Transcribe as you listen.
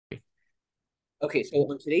Okay, so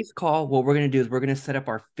on today's call, what we're going to do is we're going to set up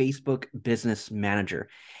our Facebook Business Manager.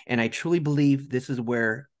 And I truly believe this is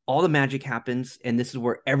where all the magic happens, and this is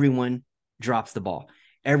where everyone drops the ball.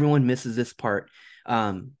 Everyone misses this part.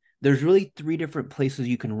 There's really three different places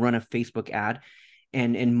you can run a Facebook ad,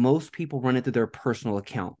 and most people run it through their personal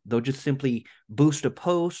account. They'll just simply boost a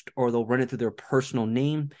post, or they'll run it through their personal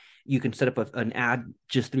name. You can set up an ad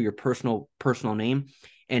just through your personal name.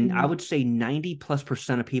 And I Mhm. would say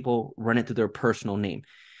 90+% of people run it through their personal name.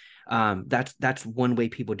 That's one way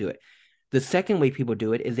people do it. The second way people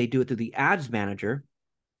do it is they do it through the ads manager,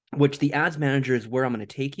 which the ads manager is where I'm going to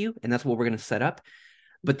take you, and that's what we're going to set up.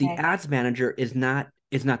 But the Okay. ads manager is not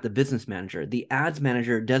the business manager. The ads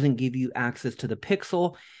manager doesn't give you access to the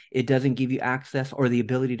pixel. It doesn't give you access or the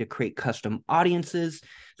ability to create custom audiences.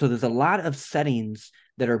 So there's a lot of settings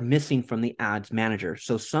that are missing from the ads manager.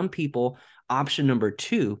 So some people, option number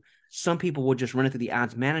two, some people will just run it through the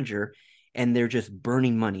ads manager and they're just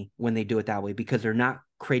burning money when they do it that way because they're not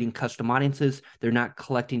creating custom audiences. They're not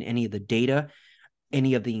collecting any of the data,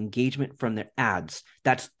 any of the engagement from their ads.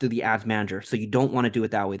 That's through the ads manager. So you don't want to do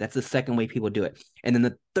it that way. That's the second way people do it. And then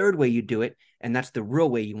the third way you do it, and that's the real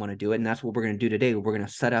way you want to do it. And that's what we're going to do today. We're going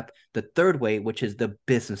to set up the third way, which is the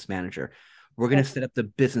business manager. We're going to Okay. set up the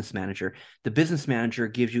business manager. The business manager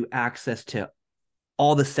gives you access to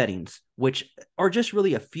all the settings, which are just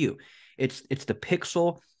really a few. It's the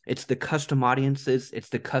pixel, it's the custom audiences, it's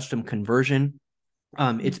the custom conversion.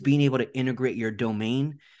 It's Mhm. being able to integrate your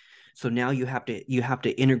domain, so now you have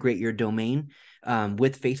to integrate your domain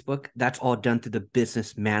with Facebook. That's all done through the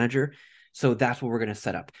business manager. So that's what we're going to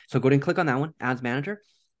set up. So go ahead and click on that one, ads manager.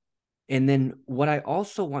 And then what I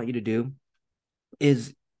also want you to do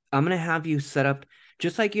is I'm going to have you set up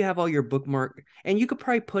just like you have all your bookmark, and you could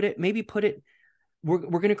probably put it. We're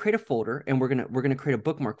going to create a folder, and we're going to create a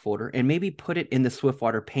bookmark folder, and maybe put it in the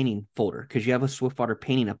Swiftwater painting folder because you have a Swiftwater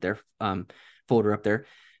painting up there, folder up there.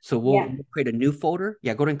 So Yeah. we'll create a new folder.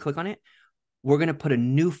 Yeah, go ahead and click on it. We're going to put a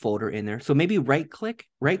new folder in there. So maybe right click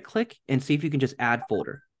and see if you can just add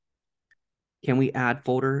folder. Can we add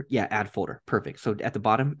folder? Yeah, add folder. Perfect. So at the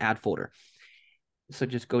bottom, add folder. So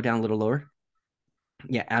just go down a little lower.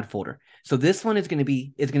 Yeah, add folder. So this one is going to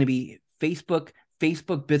be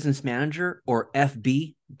Facebook Business Manager, or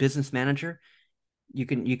FB Business Manager. You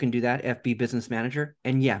can do that, FB Business Manager.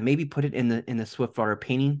 And yeah, maybe put it in the Swiftwater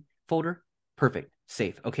painting folder. Perfect.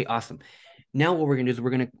 Save. Okay, awesome. Now what we're gonna do is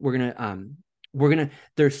we're gonna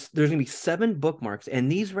there's gonna be 7 bookmarks,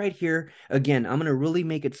 and these right here, again, I'm gonna really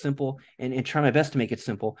make it simple and try my best to make it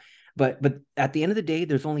simple. But at the end of the day,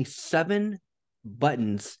 there's only 7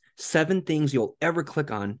 buttons, 7 things you'll ever click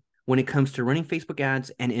on when it comes to running Facebook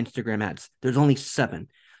ads and Instagram ads. There's only 7.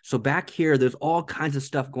 So back here, there's all kinds of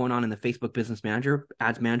stuff going on in the Facebook Business Manager,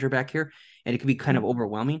 Ads Manager back here, and it can be kind of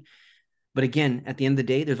overwhelming. But again, at the end of the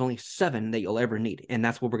day, there's only 7 that you'll ever need, and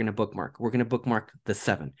that's what we're going to bookmark. We're going to bookmark the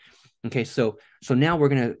 7. Okay, so now we're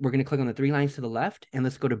gonna click on the 3 lines to the left, and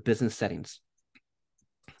let's go to business settings.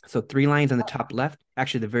 So 3 lines on the top left,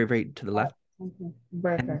 actually the very to the left, Mhm. and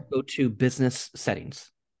Burger. go to business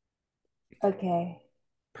settings. Okay.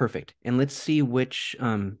 Perfect. And let's see which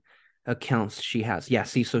accounts she has. Yeah,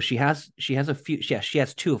 see, so she has a few. Yeah, she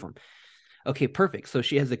has 2 of them. Okay, perfect. So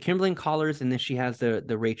she has the Kimberly Collars, and then she has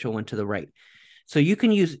the Rachel one to the right. So you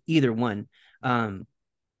can use either one. Um,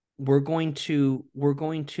 we're going to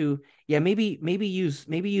yeah, maybe use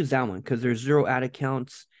that one because there's 0 ad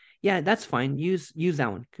accounts. Yeah, that's fine. Use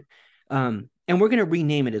that one. And we're gonna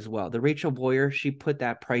rename it as well. The Rachel Boyer, she put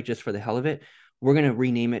that probably just for the hell of it. We're gonna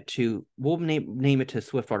rename it to we'll name it to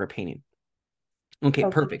Swiftwater Painting. Okay,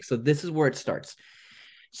 Okay. perfect. So this is where it starts.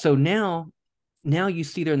 So now you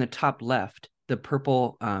see there in the top left the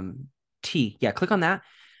purple T. Yeah, click on that.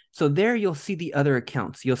 So there you'll see the other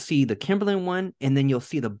accounts. You'll see the Kimberlyn one, and then you'll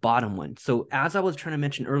see the bottom one. So as I was trying to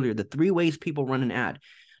mention earlier, the 3 ways people run an ad.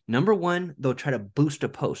 Number one, they'll try to boost a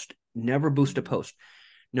post. Never boost a post.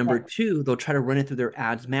 Number Yeah. two, they'll try to run it through their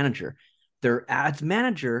ads manager. Their ads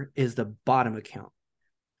manager is the bottom account.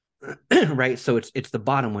 Right? So it's the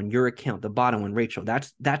bottom one, your account, the bottom one, Rachel.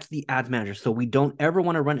 That's the ads manager. So we don't ever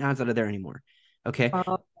want to run ads out of there anymore. Okay.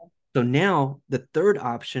 Uh, So now the third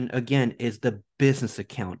option again is the business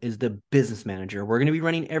account, is the business manager. We're going to be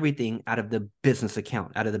running everything out of the business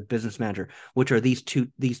account, out of the business manager, which are these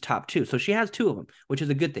top 2. So she has 2 of them, which is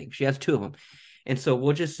a good thing. She has 2 of them. And so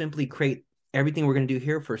we'll just simply create everything we're going to do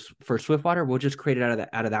here for Swiftwater. We'll just create it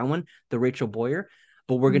out of that one, the Rachel Boyer,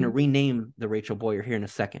 but we're going to mhm. rename the Rachel Boyer here in a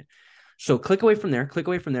second. So click away from there, click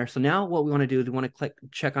away from there. So now what we want to do is we want to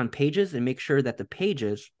check on pages and make sure that the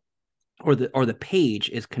pages or the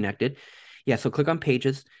page is connected. Yeah, so click on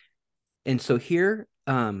pages. And so here,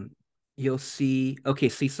 you'll see, okay,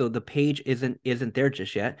 see, so the page isn't there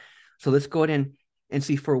just yet. So let's go ahead and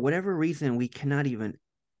see, for whatever reason, we cannot even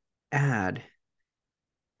add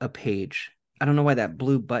a page. I don't know why that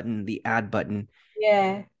blue button, the add button,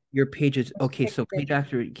 Yeah. your pages. Okay, so Restricted. page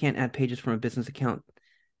actor, you can't add pages from a business account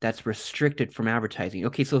that's restricted from advertising.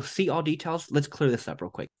 Okay, so see all details. Let's clear this up real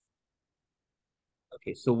quick.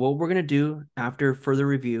 Okay, so what we're gonna do after further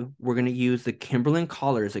review, we're gonna use the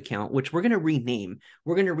𝐤𝐨𝐬𝐬𝐿 account, which we're gonna rename.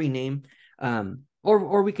 We're gonna rename,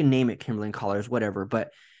 or we can name it 𝐤𝐤𝐿, whatever.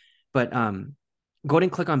 But go ahead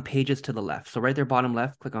and click on pages to the left. So right there, bottom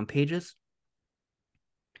left, click on pages.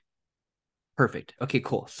 Perfect. Okay,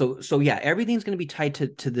 cool. So yeah, everything's going to be tied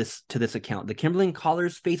to this account. The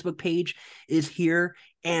𝐤𝐤𝐿 Facebook page is here,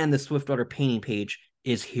 and the Swiftwater painting page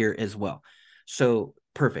is here as well. So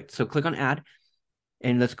perfect. So click on add,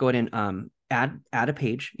 and let's go ahead and add a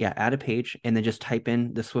page. Yeah, add a page, and then just type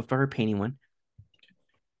in the Swiftwater painting one,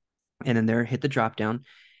 and then there, hit the drop down,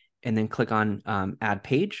 and then click on add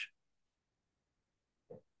page.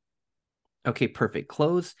 Okay, perfect.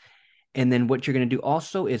 Close. And then what you're going to do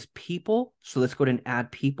also is people. So let's go ahead and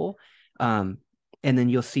add people. And then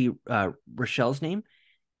you'll see Rochelle's name,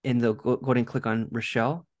 and they'll go ahead and click on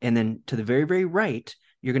Rochelle. And then to the very, very right,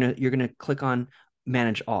 you're gonna click on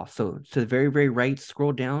manage all. So to the very, very right,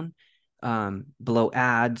 scroll down below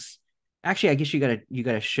ads. Actually, I guess you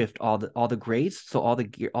gotta shift all the grays. So all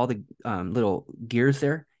the little gears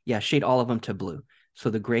there. Yeah, shade all of them to blue. So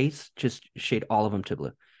the grays, just shade all of them to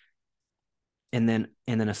blue. And then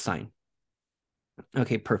assign.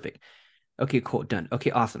 Okay, perfect. Okay, cool, done.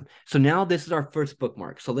 Okay, awesome. So now this is our first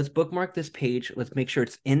bookmark. So let's bookmark this page. Let's make sure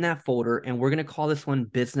it's in that folder, and we're going to call this one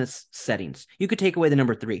business settings. You could take away the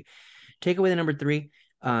number 3. Take away the number 3.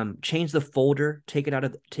 Change the folder. Take it out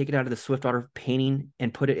of the Swiftwater painting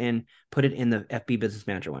and put it in the FB Business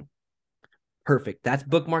Manager one. Perfect. That's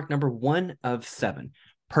bookmark number 1 of 7.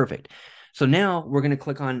 Perfect. So now we're going to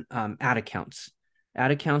click on add accounts.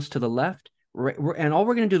 Add accounts to the left. And all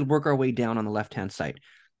we're going to do is work our way down on the left-hand side.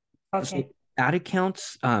 Okay. So ad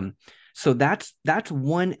accounts. So that's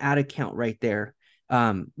one ad account right there.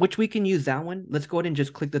 Which we can use that one. Let's go ahead and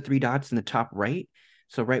just click the 3 dots in the top right.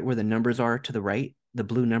 So right where the numbers are to the right, the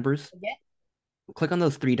blue numbers. Yeah. Click on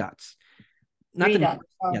those 3 dots. Not 3 the dots. numbers.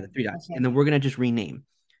 Oh, Yeah, the 3 dots. okay. And then we're gonna just rename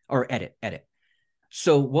or edit.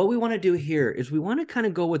 So what we want to do here is we want to kind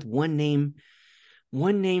of go with one name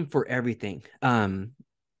for everything.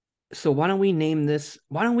 So why don't we name this?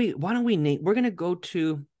 Why don't we name? We're gonna go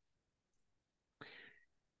to.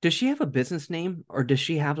 Does she have a business name, or does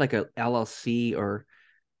she have like a LLC or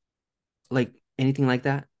like anything like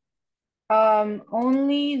that?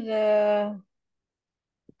 Only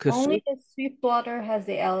Because the Swiftwater has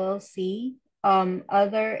the LLC.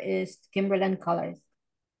 Other is 𝐤𝐤𝐿.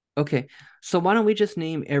 okay, so why don't we just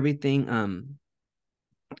name everything?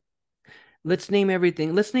 Let's name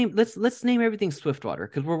everything. Let's name everything Swiftwater,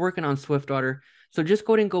 because we're working on Swiftwater. So just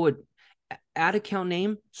go ahead and go with add account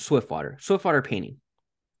name Swiftwater painting.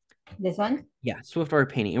 This one? Yeah, Swiftwater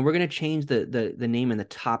painting, and we're gonna change the name in the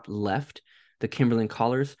top left, the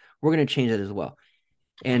𝐤𝐤𝐿. We're gonna change that as well.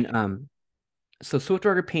 And so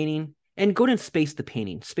Swiftwater painting, and go ahead and space the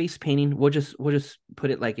painting. Space painting. We'll just put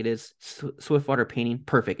it like it is. Swiftwater painting.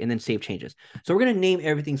 Perfect. And then save changes. So we're gonna name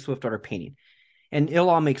everything Swiftwater painting, and it'll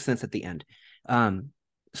all make sense at the end.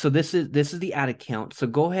 So this is the ad account. So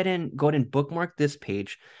go ahead and bookmark this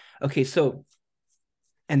page. Okay, so,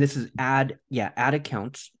 and this is add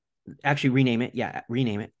accounts. Actually, rename it. Yeah,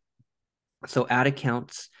 rename it. So add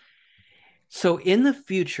accounts. So in the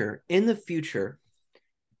future,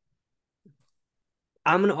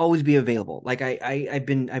 I'm gonna always be available. Like I've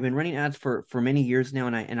been running ads for many years now,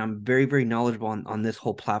 and I'm very, very knowledgeable on this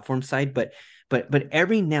whole platform side. But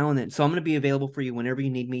every now and then, so I'm gonna be available for you whenever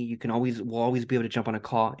you need me. We'll always be able to jump on a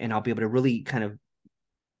call, and I'll be able to really kind of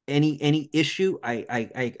any issue.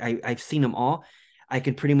 I've seen them all. I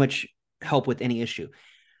can pretty much help with any issue.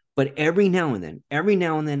 But every now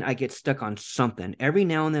and then I get stuck on something. Every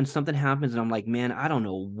now and then something happens, and I'm like, man, I don't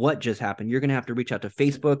know what just happened. You're gonna have to reach out to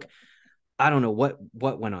Facebook. I don't know what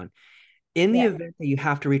went on. In the event that you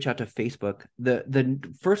have to reach out to Facebook, the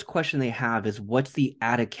first question they have is, what's the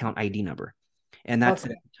ad account ID number? And that's at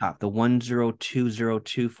the top, the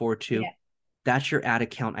 1020242. Yeah. That's your ad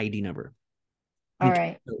account ID number. All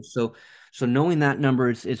right. So knowing that number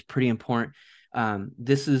is pretty important.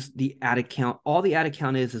 This is the ad account. All the ad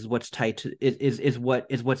account is what's tied to is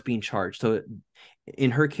what's being charged. So in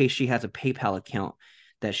her case, she has a PayPal account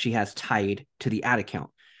that she has tied to the ad account,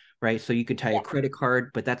 right? So you could tie a credit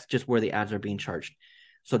card, but that's just where the ads are being charged.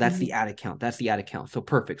 So that's the ad account. That's the ad account. So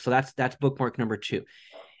perfect. So that's bookmark number 2.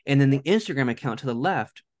 And then the Instagram account to the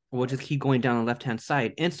left, we'll just keep going down the left-hand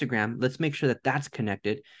side. Instagram, let's make sure that that's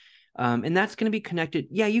connected. And that's going to be connected.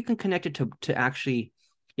 Yeah, you can connect it to actually,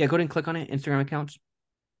 yeah, go ahead and click on it, Instagram accounts.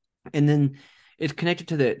 And then it's connected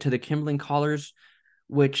to the 𝐦𝐨𝐬𝐤𝐞,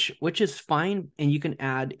 which is fine. And you can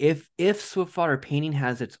add if Swiftwater Painting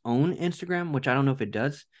has its own Instagram, which I don't know if it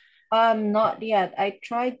does. Not yet. I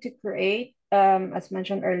tried to create, as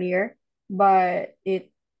mentioned earlier, but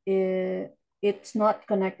it's not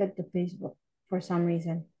connected to Facebook for some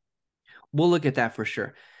reason. We'll look at that for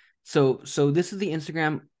sure. So this is the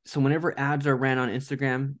Instagram. So whenever ads are ran on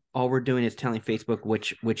Instagram, all we're doing is telling Facebook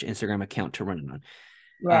which Instagram account to run it on.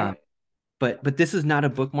 Right. But this is not a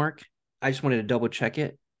bookmark. I just wanted to double check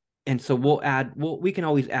it. And so we can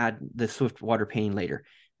always add the Swiftwater Painting later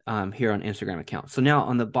here on Instagram account. So now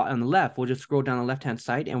on the left, we'll just scroll down the left-hand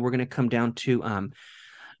side and we're going to come down to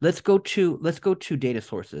let's go to data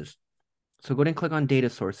sources. So go ahead and click on data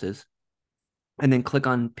sources and then click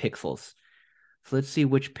on pixels. So let's see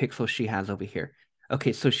which pixel she has over here.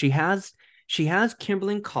 Okay, so she has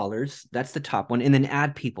𝐦𝐨𝐬𝐿. That's the top one, and then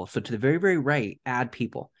add people. So to the very, very right, add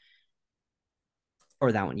people.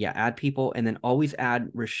 Or that one, yeah, add people, and then always add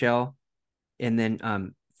Rochelle, and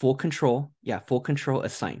then full control, yeah, full control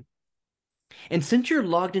assign. And since you're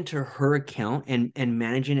logged into her account and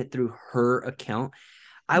managing it through her account,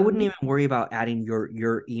 I wouldn't even worry about adding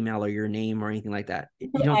your email or your name or anything like that. You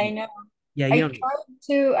don't, I know. yeah, you I don't. tried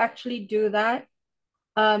to actually do that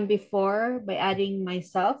before by adding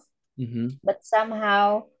myself, Mm-hmm. but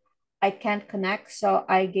somehow I can't connect, so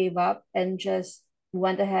I gave up and just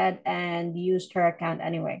went ahead and used her account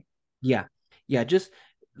anyway. Yeah. Yeah. Just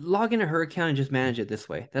log into her account and just manage it this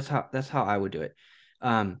way. That's how I would do it.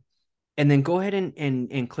 Um, and then go ahead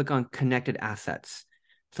and click on connected assets.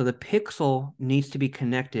 So the pixel needs to be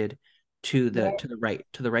connected to Where the right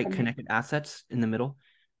connect? connected assets in the middle,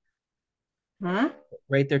 Huh?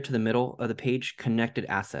 right there to the middle of the page, connected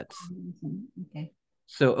assets. Okay.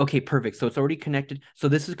 So okay, perfect. So it's already connected. So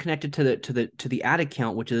this is connected to the ad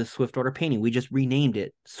account, which is Swiftwater Painting. We just renamed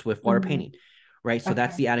it Swiftwater Mm-hmm. Painting, right? So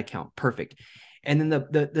that's Okay. the ad account. Perfect. And then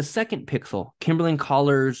the second pixel,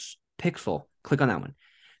 𝐦𝐨𝐿 pixel. Click on that one.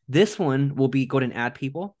 This one will be go to add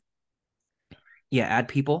people. Yeah, add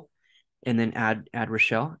people, and then add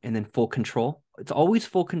Rochelle, and then full control. It's always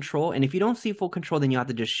full control. And if you don't see full control, then you have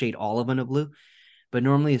to just shade all of them in blue. But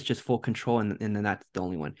normally it's just full control, and then that's the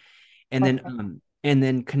only one. Okay. And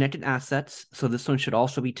then connected assets. So this one should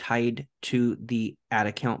also be tied to the ad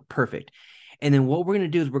account. Perfect. And then what we're going to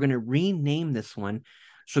do is we're going to rename this one.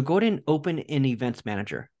 So go ahead and open an events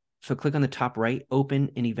manager. So click on the top right,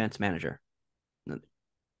 open an events manager.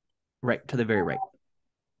 Right to the very right.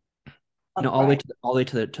 No, all the way Upright.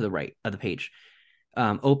 to the right of the page.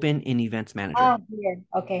 Open an events manager. Ah, here.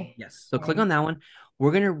 Okay. Yes. So click Sorry. on that one.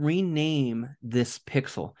 We're going to rename this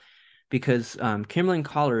pixel because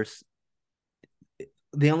𝐦𝐨𝐿,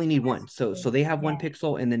 they only need one. So they have one Yeah.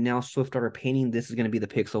 pixel, and then now Swiftwater Painting, this is going to be the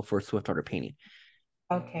pixel for Swiftwater Painting.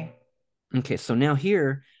 Okay. Okay, so now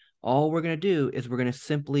here, all we're going to do is we're going to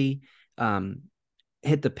simply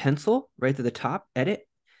hit the pencil right to the top, edit.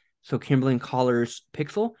 So 𝐦𝐨𝐿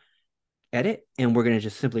pixel, edit, and we're going to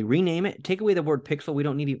just simply rename it. Take away the word pixel. We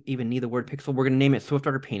don't even need the word pixel. We're going to name it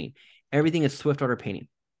Swiftwater Painting. Everything is Swiftwater Painting.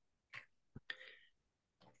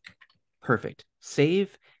 Perfect.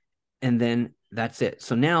 Save, and then that's it.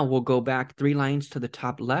 So now we'll go back 3 lines to the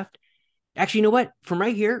top left. Actually, you know what? From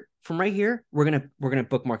right here, we're gonna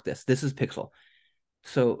bookmark this. This is Pixel.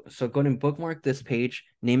 So go ahead and bookmark this page.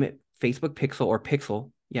 Name it Facebook Pixel or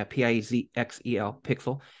Pixel. Yeah, 𝐵IZXEL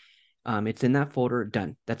Pixel. It's in that folder.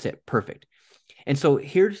 Done. That's it. Perfect. And so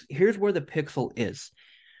here's where the pixel is.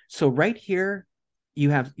 So right here,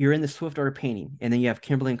 you're in the Swiftwater Painting, and then you have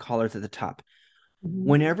𝐦𝐨𝐿 at the top. Mhm.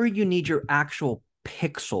 Whenever you need your actual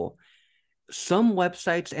pixel, some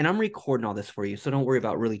websites, and I'm recording all this for you, so don't worry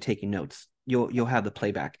about really taking notes. You'll have the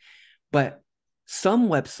playback. But some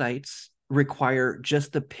websites require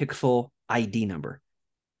just the pixel ID number,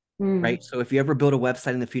 Mm. right? So if you ever build a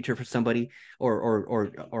website in the future for somebody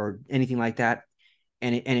or anything like that,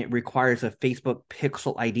 and it requires a Facebook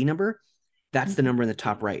pixel ID number, that's the number in the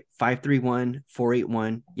top right,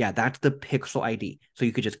 531-481. Yeah, that's the pixel ID. So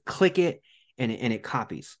you could just click it and it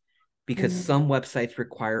copies, because Mhm. some websites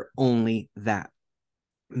require only that.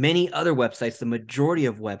 Many other websites, the majority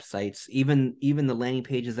of websites, even the landing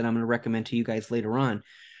pages that I'm going to recommend to you guys later on,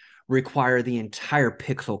 require the entire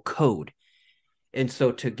pixel code. And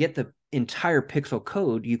so to get the entire pixel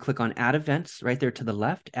code, you click on add events right there to the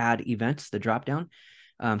left, add events, the drop down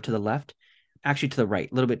to the left, actually to the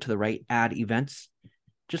right, a little bit to the right, add events,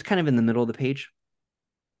 just kind of in the middle of the page,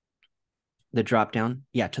 the drop down.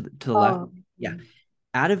 Yeah, to the left. Oh. Yeah.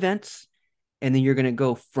 add events, and then you're going to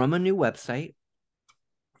go from a new website,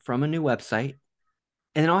 and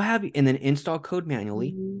then I'll have you, and then install code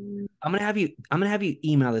manually. I'm gonna have you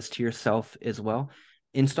email this to yourself as well.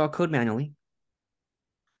 Install code manually,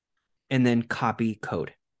 and then copy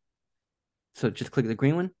code. So just click the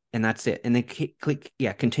green one, and that's it. And then click,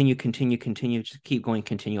 yeah, continue. Just keep going,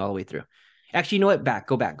 continue all the way through. Actually, you know what?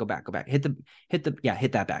 Go back. Hit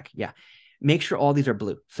that back. Yeah. Make sure all these are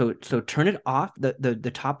blue. So turn it off.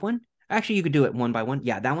 The top one. Actually, you could do it one by one.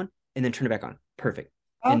 Yeah, that one, and then turn it back on. Perfect.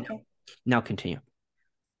 And Okay. now continue.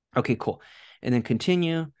 Okay, cool. And then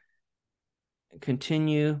continue,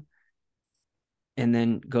 and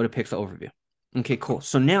then go to Pixel Overview. Okay, cool.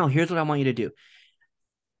 So now here's what I want you to do.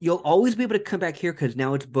 You'll always be able to come back here because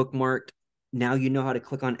now it's bookmarked. Now you know how to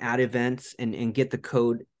click on add events and get the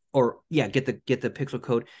code, or yeah, get the pixel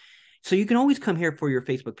code. So you can always come here for your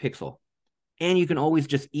Facebook pixel, and you can always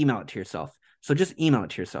just email it to yourself. So just email it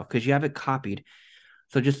to yourself because you have it copied.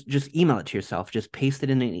 So just email it to yourself. Just paste it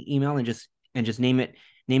in an email and just name it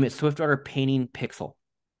Swiftwater Painting Pixel.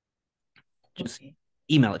 Just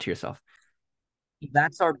email it to yourself.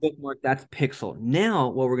 That's our bookmark. That's pixel. Now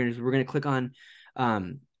what we're gonna do is we're gonna click on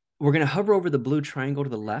we're gonna hover over the blue triangle to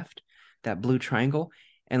the left, that blue triangle,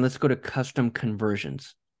 and let's go to custom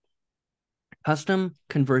conversions. Custom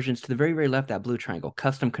conversions to the very left, that blue triangle,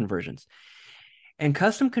 custom conversions. And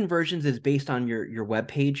custom conversions is based on your web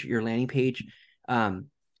page, your landing page. And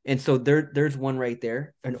so there's one right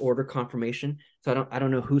there, an order confirmation. So I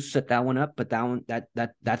don't know who set that one up, but that one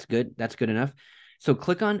that's good. That's good enough. So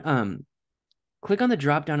click on the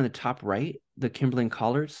drop down in the top right, the Kimberly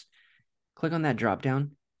collars. Click on that drop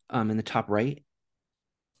down in the top right.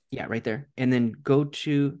 Yeah, right there. And then go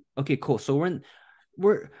to, okay, cool. So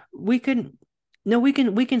we can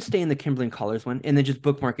stay in the Kimberly collars one and then just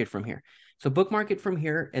bookmark it from here. So bookmark it from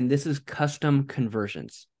here, and this is custom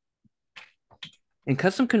conversions. And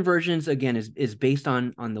custom conversions again is based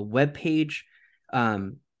on the web page,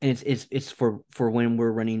 and it's for when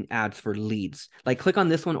we're running ads for leads. Like click on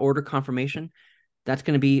this one, order confirmation. That's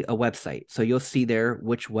going to be a website. So you'll see there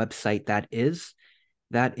which website that is.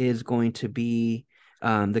 That is going to be the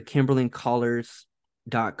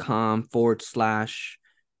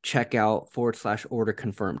KimberlyCollars.com/checkout/order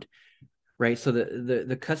confirmed. Right. So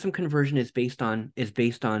the custom conversion is based on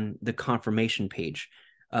the confirmation page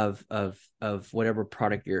of whatever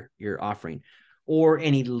product you're offering, or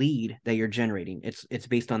any lead that you're generating. It's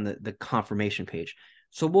based on the confirmation page.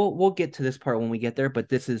 So we'll get to this part when we get there, but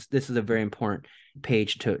this is a very important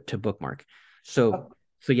page to bookmark. So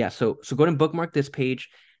yeah, so go and bookmark this page.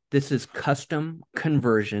 This is custom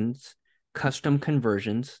conversions,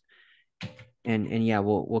 and yeah,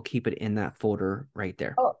 we'll keep it in that folder right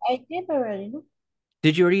there. Oh, I did already. No?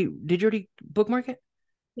 Did you already bookmark it?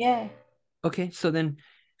 Yeah. Okay, so then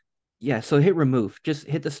yeah, so hit remove. Just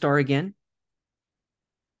hit the star again.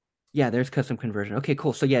 Yeah, there's custom conversion. Okay,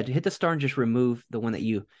 cool. So yeah, hit the star and just remove the one that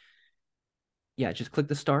yeah, just click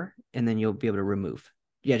the star and then you'll be able to remove.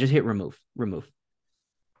 Yeah, just hit remove.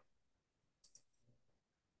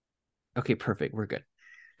 Okay, perfect. We're good.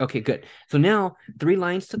 Okay, good. So now 3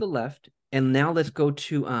 lines to the left, and now let's go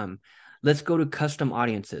to custom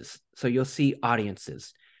audiences. So you'll see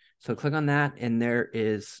audiences. So click on that, and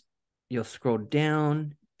you'll scroll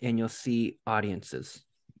down and you'll see audiences.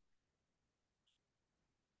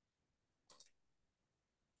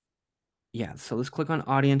 Yeah, so let's click on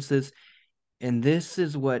audiences. And this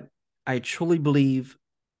is what I truly believe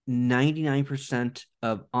 99%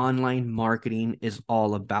 of online marketing is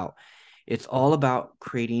all about. It's all about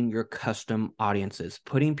creating your custom audiences,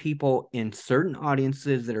 putting people in certain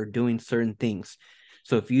audiences that are doing certain things.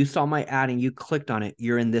 So if you saw my ad and you clicked on it,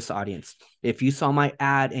 you're in this audience. If you saw my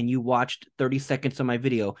ad and you watched 30 seconds of my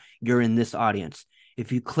video, you're in this audience.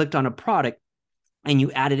 If you clicked on a product and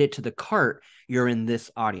you added it to the cart, you're in this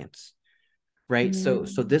audience. Right. So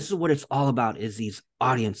this is what it's all about, is these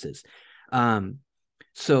audiences.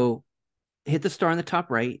 So hit the star on the top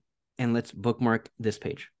right and let's bookmark this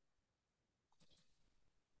page.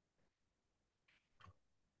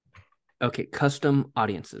 Okay, custom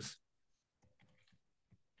audiences.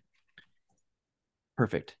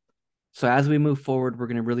 Perfect. So as we move forward, we're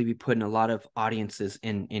going to really be putting a lot of audiences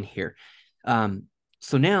in here. So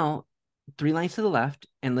now 3 lines to the left,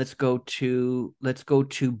 and let's go to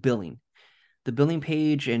billing. The billing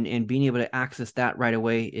page and being able to access that right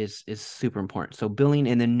away is super important. So billing,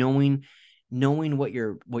 and then knowing what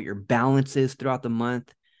your balance is throughout the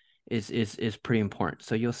month is pretty important.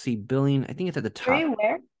 So you'll see billing. I think it's at the top.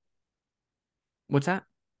 Where? What's that?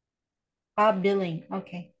 Billing.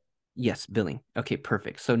 Okay. Yes, billing. Okay,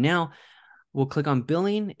 perfect. So now we'll click on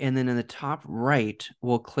billing, and then in the top right,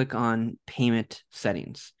 we'll click on payment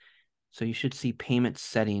settings. So you should see payment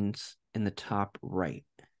settings in the top right.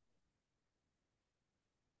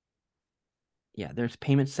 Yeah, there's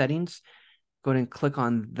payment settings. Go ahead and click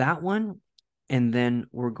on that one, and then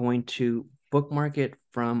we're going to bookmark it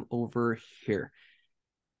from over here.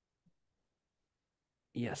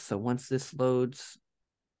 Yes, so once this loads.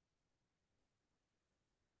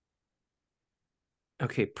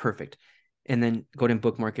 Okay, perfect. And then go ahead and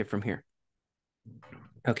bookmark it from here.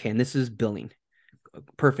 Okay, and this is billing.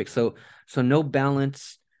 Perfect. So no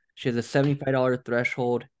balance. She has a $75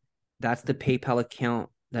 threshold. That's the PayPal account.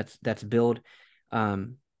 That's billed.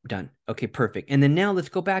 Done. Okay, perfect. And then now let's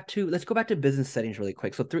go back to business settings really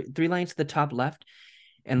quick. So three lines to the top left,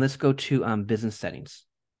 and let's go to business settings.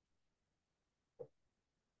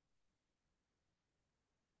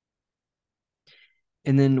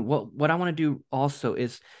 And then what I want to do also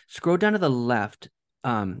is scroll down to the left.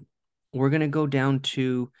 We're gonna go down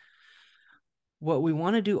to what we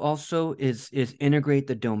want to do also is integrate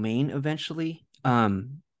the domain eventually. Do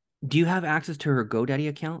you have access to her GoDaddy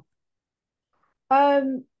account?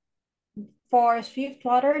 For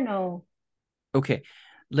Swiftwater, no. Okay.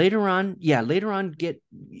 Later on, get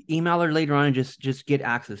email her later on and just get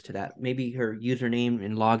access to that. Maybe her username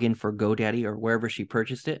and login for GoDaddy or wherever she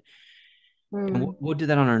purchased it. And we'll do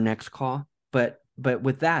that on our next call. But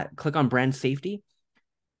with that, click on brand safety,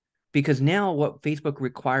 because now what Facebook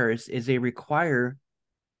requires is they require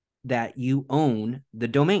that you own the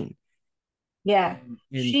domain. Yeah.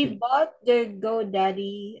 And She bought the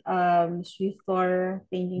GoDaddy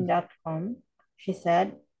swiftwaterpainting.com, she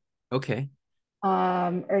said okay.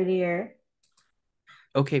 earlier.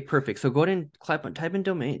 Okay, perfect. So go ahead and type in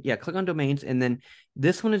domain. Yeah, click on domains, and then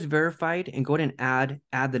this one is verified, and go ahead and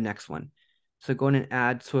add the next one. So go ahead and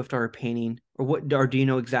add Swift Art Painting, or do you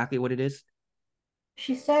know exactly what it is?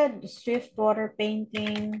 She said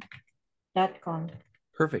swiftwaterpainting.com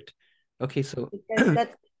Perfect. Okay, so because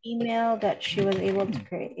that's the email that she was able to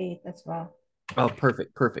create as well. oh,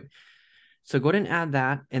 perfect. So go ahead and add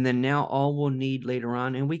that, and then now all we'll need later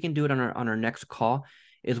on, and we can do it on our next call,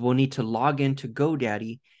 is we'll need to log into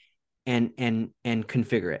GoDaddy and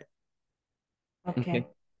configure it. Okay. Okay.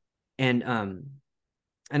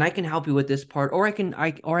 And I can help you with this part, or I can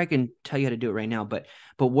tell you how to do it right now. But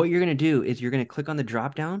what you're gonna do is you're gonna click on the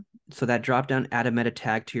drop down. So that drop down, add a meta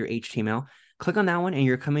tag to your HTML. Click on that one, and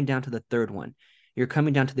you're coming down to the third one. You're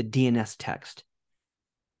coming down to the DNS text.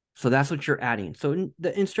 So that's what you're adding. So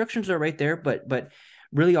the instructions are right there, but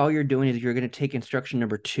really all you're doing is you're gonna take instruction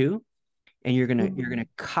number 2, and you're gonna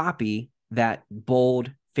copy that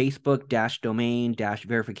bold Facebook domain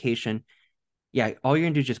verification. Yeah, all you're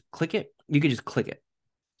gonna do is just click it. You could just click it,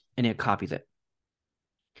 and it copies it.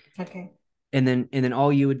 Okay. And then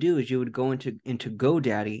all you would do is you would go into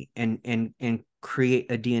GoDaddy and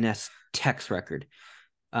create a DNS text record.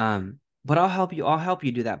 But I'll help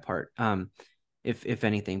you do that part. If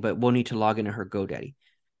anything, but we'll need to log into her GoDaddy.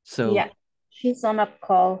 So Yeah, she's on a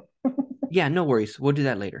call. yeah, no worries. We'll do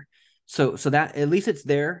that later. So that at least it's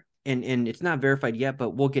there, and it's not verified yet,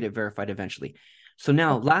 but we'll get it verified eventually. So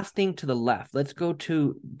now, last thing to the left, let's go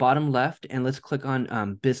to bottom left, and let's click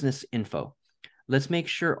on business info. Let's make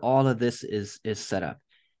sure all of this is set up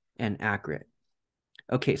and accurate.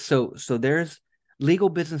 Okay, so there's legal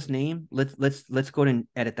business name. Let's go ahead and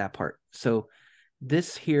edit that part. So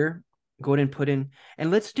this here, go ahead and put in,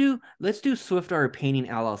 and let's do Swift Art Painting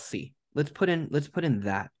LLC. Let's put in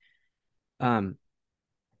that.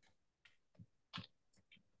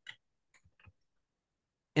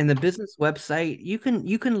 And the business website, you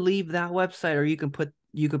can leave that website, or you can put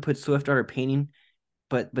Swift Art Painting,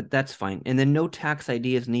 but that's fine. And then no tax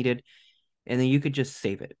ID is needed, and then you could just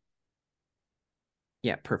save it.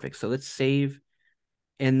 Yeah, perfect. So let's save,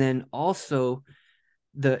 and then also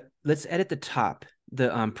let's edit the top,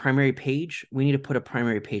 the primary page. We need to put a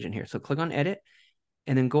primary page in here. So click on edit,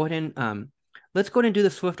 and then go ahead and let's go ahead and do the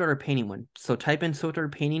Swift Art Painting one. So type in Swift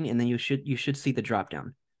Art Painting, and then you should see the drop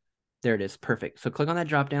down. There it is. Perfect. So click on that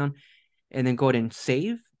drop down, and then go ahead and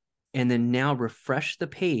save, and then now refresh the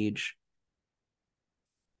page.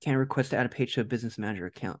 Can't request to add a page to a business manager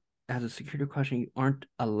account. As a security question, you aren't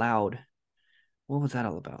allowed. What was that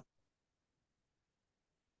all about?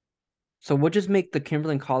 So we'll just make the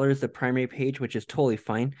Kimberlin Collars the primary page, which is totally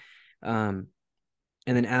fine. And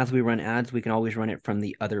then as we run ads, we can always run it from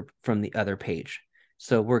the other page.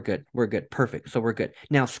 So we're good. Perfect. So we're good.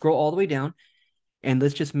 Now scroll all the way down, and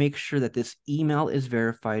let's just make sure that this email is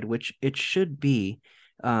verified, which it should be.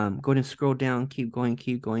 Go ahead and scroll down, keep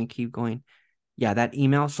going. Yeah, that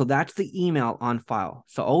email. So that's the email on file.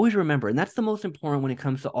 So always remember, and that's the most important when it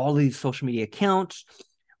comes to all these social media accounts,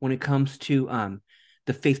 when it comes to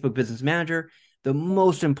the Facebook Business Manager, the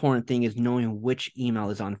most important thing is knowing which email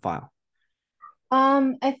is on file.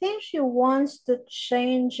 I think she wants to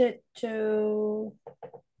change it to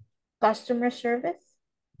customer service.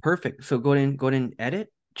 Perfect. So go ahead and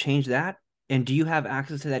edit, change that. And do you have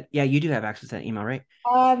access to that? Yeah, you do have access to that email, right?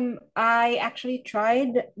 I actually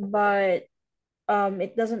tried, but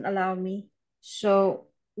it doesn't allow me. So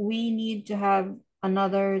we need to have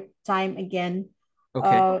another time again,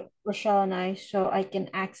 Okay. Rochelle and I, so I can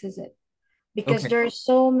access it because Okay. there's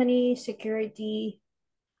so many security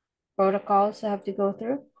protocols I have to go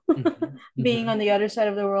through. Mhm, Being mhm. on the other side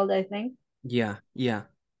of the world, I think. Yeah, yeah.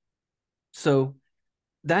 So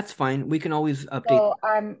that's fine. We can always update. So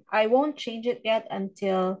I won't change it yet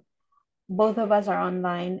until both of us are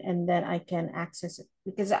online and then I can access it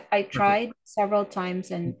because I Perfect. tried several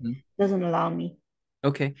times and Mhm. doesn't allow me.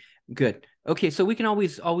 Okay, good. Okay, so we can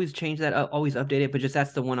always change that, always update it, but just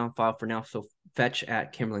that's the one on file for now. So fetch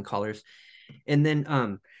at Kimberly Collars, and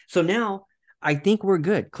then so now I think we're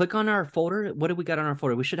good. Click on our folder. What do we got on our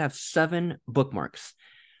folder? We should have 7 bookmarks.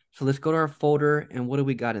 So let's go to our folder, and what do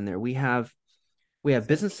we got in there? We have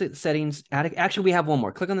business settings. Actually, we have one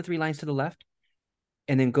more. Click on the 3 lines to the left,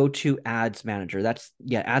 and then go to Ads Manager. That's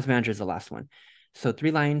yeah, Ads Manager is the last one. So 3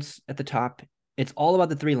 lines at the top. It's all about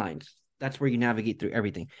the 3 lines. That's where you navigate through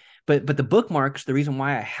everything. But the bookmarks, the reason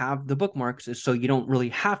why I have the bookmarks is so you don't really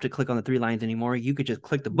have to click on the 3 lines anymore. You could just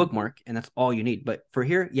click the bookmark and that's all you need. But for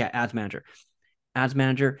here, yeah, Ads Manager,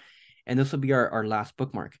 and this will be our last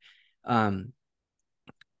bookmark.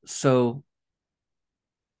 So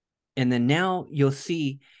and then now you'll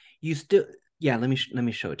see you still yeah, let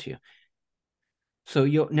me show it to you. So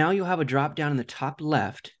you'll have a drop down in the top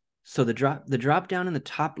left. So the drop down in the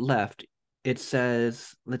top left, it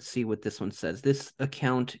says, let's see what this one says. This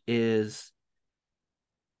account is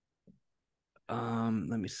let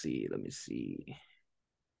me see.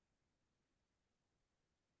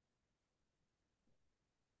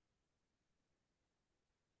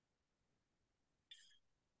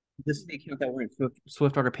 This is the account that we're in,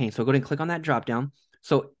 Swift Order Paint. So go ahead and click on that drop down.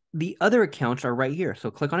 So the other accounts are right here. So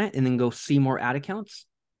click on it and then go see more ad accounts.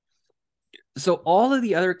 So all of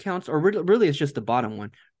the other accounts, or really it's just the bottom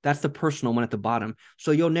one. That's the personal one at the bottom.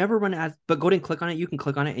 So you'll never run ads, but go ahead and click on it. You can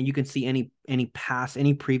click on it and you can see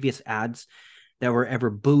any previous ads that were ever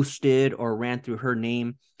boosted or ran through her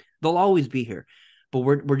name. They'll always be here, but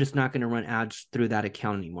we're just not going to run ads through that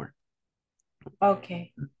account anymore.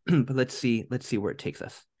 Okay. But let's see where it takes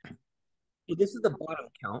us. So this is the bottom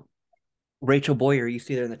account. Rachel Boyer, you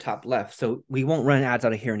see there in the top left. So we won't run ads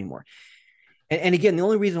out of here anymore. And again, the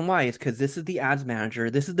only reason why is because this is the ads manager.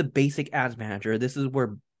 This is the basic ads manager. This is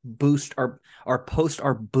where our posts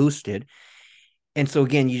are boosted. And so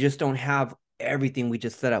again, you just don't have everything we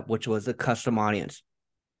just set up, which was the custom audience,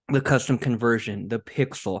 the custom conversion, the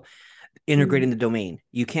pixel, integrating the domain.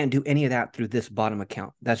 You can't do any of that through this bottom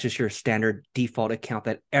account. That's just your standard default account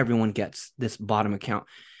that everyone gets, this bottom account.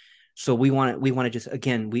 So we want to just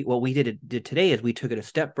again, what we did today is we took it a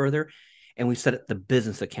step further and we set up the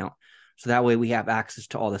business account. So that way we have access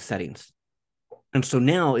to all the settings. And so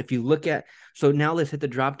now if you look at so now let's hit the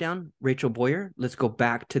drop down, Rachel Boyer. Let's go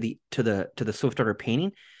back to the Swift Order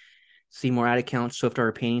Painting. See more ad accounts, Swift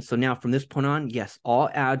Order Painting. So now from this point on, yes, all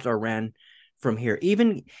ads are ran from here.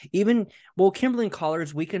 Even well, Kimberly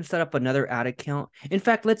Collars, we can set up another ad account. In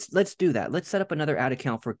fact, let's do that. Let's set up another ad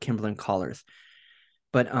account for Kimberly Collars.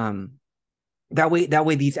 But that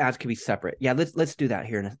way these ads can be separate. Yeah, let's do that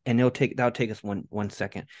here, and that'll take us one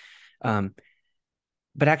second.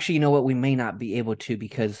 But actually, you know what? We may not be able to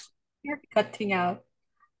because You're cutting out.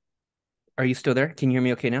 are you still there? Can you hear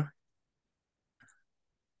me okay now?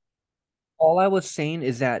 All I was saying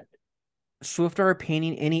is that Swift Art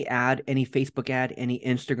Painting, any ad, any Facebook ad, any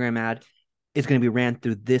Instagram ad is going to be ran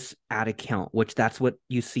through this ad account, which that's what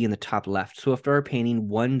you see in the top left. Swift Art Painting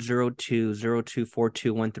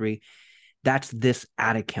 102024213. That's this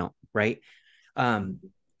ad account, right? So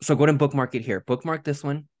go ahead and bookmark it here. Bookmark this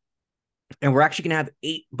one. And we're actually going to have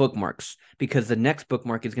 8 bookmarks because the next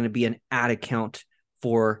bookmark is going to be an ad account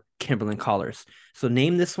for Kimberly Collars. So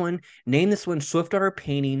name this one Swift Art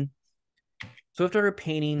Painting,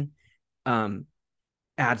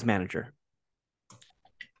 Ads Manager.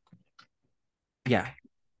 Yeah.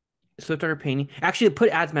 Swift Art Painting. Actually, put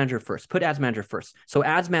Ads Manager first. Put Ads Manager first. So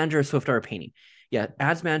Ads Manager is Swift Art Painting. Yeah,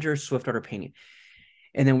 Ads Manager, Swift Art Painting.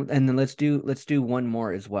 And then let's do one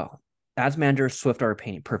more as well. Ads Manager, Swift Art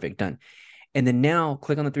Painting. Perfect. Done. And then now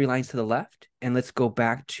click on the 3 lines to the left and let's go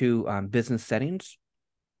back to business settings.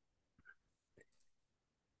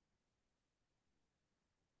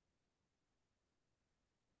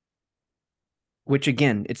 which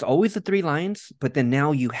again, it's always the 3 lines, but then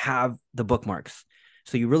now you have the bookmarks.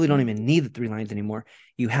 So you really don't even need the 3 lines anymore.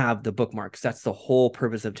 You have the bookmarks. That's the whole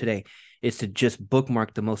purpose of today, is to just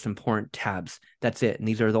bookmark the most important tabs. That's it. And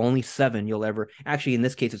these are the only 7 you'll ever, actually, in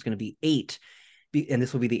this case, it's going to be 8. And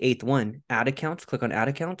this will be the 8th one. Add accounts, click on add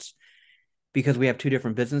accounts, because we have 2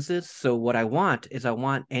 different businesses. So what I want is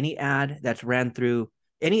any ad that's ran for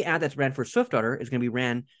SwiftDaughter is going to be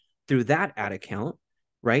ran through that ad account,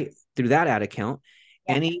 right? Through that ad account.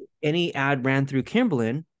 Yeah. Any ad ran through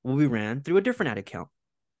Kimberlyn will be ran through a different ad account.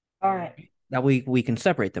 All right. That we can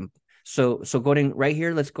separate them. So go ahead right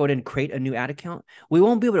here. Let's go ahead and create a new ad account. We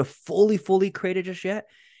won't be able to fully create it just yet,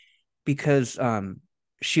 because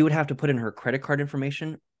she would have to put in her credit card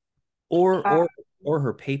information or Uh,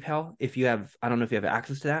 her PayPal, if you have. I don't know if you have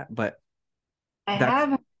access to that, but I that's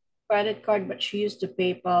have a credit card, but she used the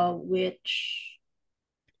PayPal, which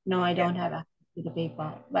no, I don't have access to the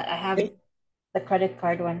PayPal, but I have the credit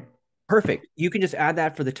card one. perfect. You can just add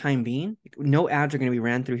that for the time being. No ads are going to be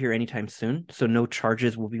ran through here anytime soon, so no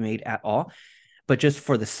charges will be made at all. But just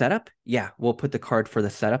for the setup, yeah, we'll put the card for the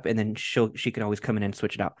setup, and then she can always come in and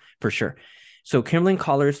switch it out for sure. So Kimberlyn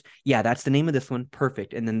Callers, yeah, that's the name of this one.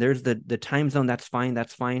 Perfect. And then there's the time zone. That's fine.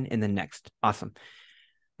 That's fine. And then next. Awesome.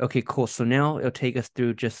 Okay, cool. So now it'll take us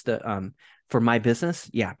through just the for my business.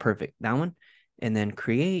 Yeah, perfect. That one. And then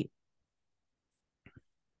create.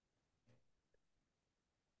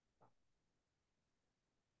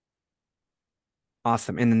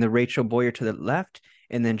 Awesome. And then the Rachel Boyer to the left,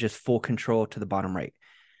 and then just full control to the bottom right.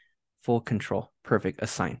 Full control. Perfect.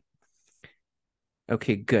 Assign.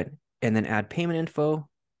 Okay, good. And then add payment info.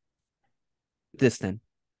 This then.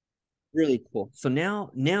 Really cool. So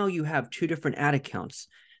now you have 2 different ad accounts.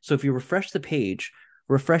 So if you refresh the page,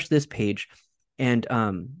 refresh this page, and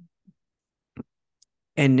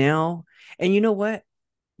now, and you know what?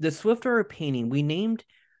 The Swift Order painting, we named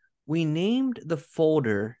the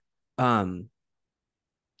folder.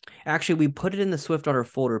 Actually, we put it in the Swift Order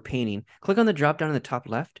folder painting. Click on the drop down in the top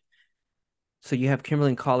left. So you have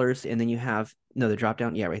Kimberlyn Collars, and then you have the drop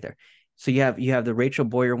down. Yeah, right there. So you have the Rachel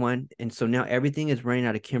Boyer one, and so now everything is running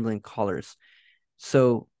out of Kimberlyn Collars.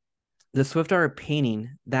 So the Swift Art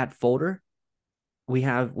painting, that folder, we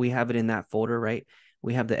have it in that folder, right?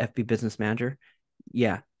 We have the FB Business Manager.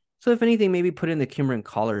 Yeah. So if anything, maybe put in the Kimberlyn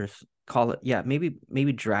Collars, call it. Yeah,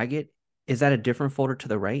 maybe drag it. Is that a different folder to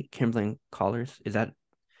the right? Kimberlyn Collars. Is that,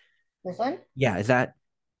 This one? yeah, is that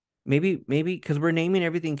maybe because we're naming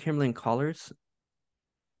everything Kimberlyn Collars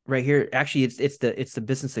right here. Actually, it's the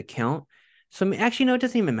business account. So actually, no, it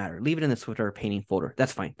doesn't even matter. Leave it in the Swift Art painting folder.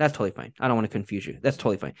 That's fine. That's totally fine. I don't want to confuse you. That's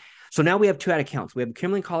totally fine. So now we have 2 ad accounts. We have a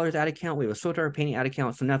Kimberlyn Collars ad account. We have a Swift Art painting ad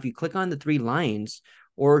account. So now if you click on the 3 lines,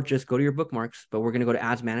 or just go to your bookmarks, but we're going to go to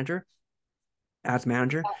Ads Manager. Ads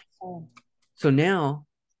Manager. Oh, So now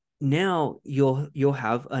you'll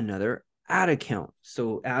have another ad account.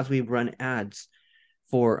 So as we run ads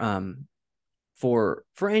for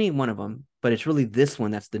any one of them, but it's really this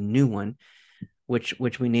one that's the new one, which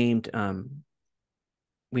we named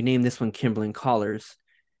this one Kimberlyn Collars.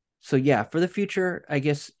 So yeah, for the future, I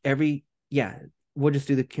guess we'll just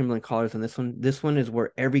do the Kimberlyn Collars on this one. This one is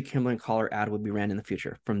where every Kimberlyn Collar ad would be ran in the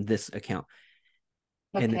future from this account.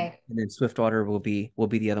 okay. And then Swift Order will be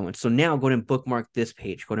the other one. So now go ahead and bookmark this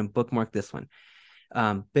page. Go ahead and bookmark this one.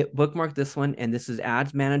 Bookmark this one, and this is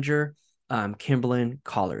Ads Manager, Kimberlyn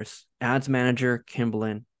Collars. Ads Manager,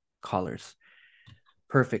 Kimberlyn Collars.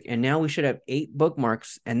 Perfect. And now we should have 8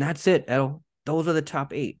 bookmarks, and that's it, Edel. Those are the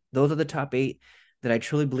top 8. Those are the top 8 that I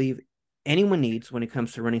truly believe anyone needs when it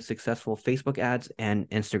comes to running successful Facebook ads and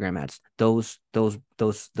Instagram ads. Those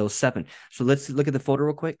 7. So let's look at the folder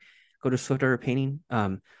real quick. Go to Swift Order Painting.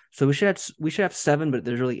 So we should have 7, but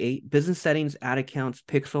there's really 8. Business settings, ad accounts,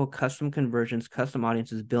 pixel, custom conversions, custom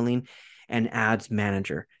audiences, billing, and ads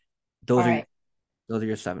manager. All Those are right. those are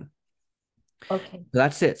your 7. Okay. So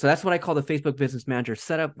that's it. So that's what I call the Facebook Business Manager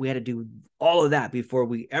setup. We had to do all of that before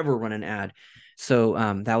we ever run an ad. So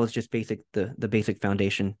that was just the basic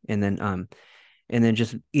foundation. And then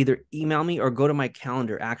just either email me or go to my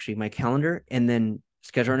calendar, and then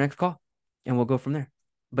schedule our next call, and we'll go from there.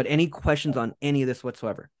 But any questions on any of this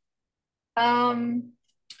whatsoever? Um,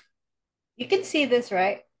 you can see this,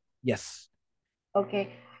 right? Yes.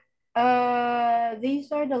 Okay.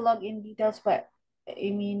 These are the login details, but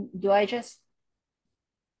I mean, do I just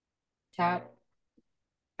tap?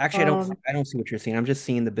 Actually, Um, I don't see what you're seeing. I'm just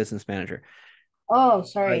seeing the business manager. oh, All right.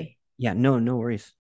 sorry. Yeah, no worries.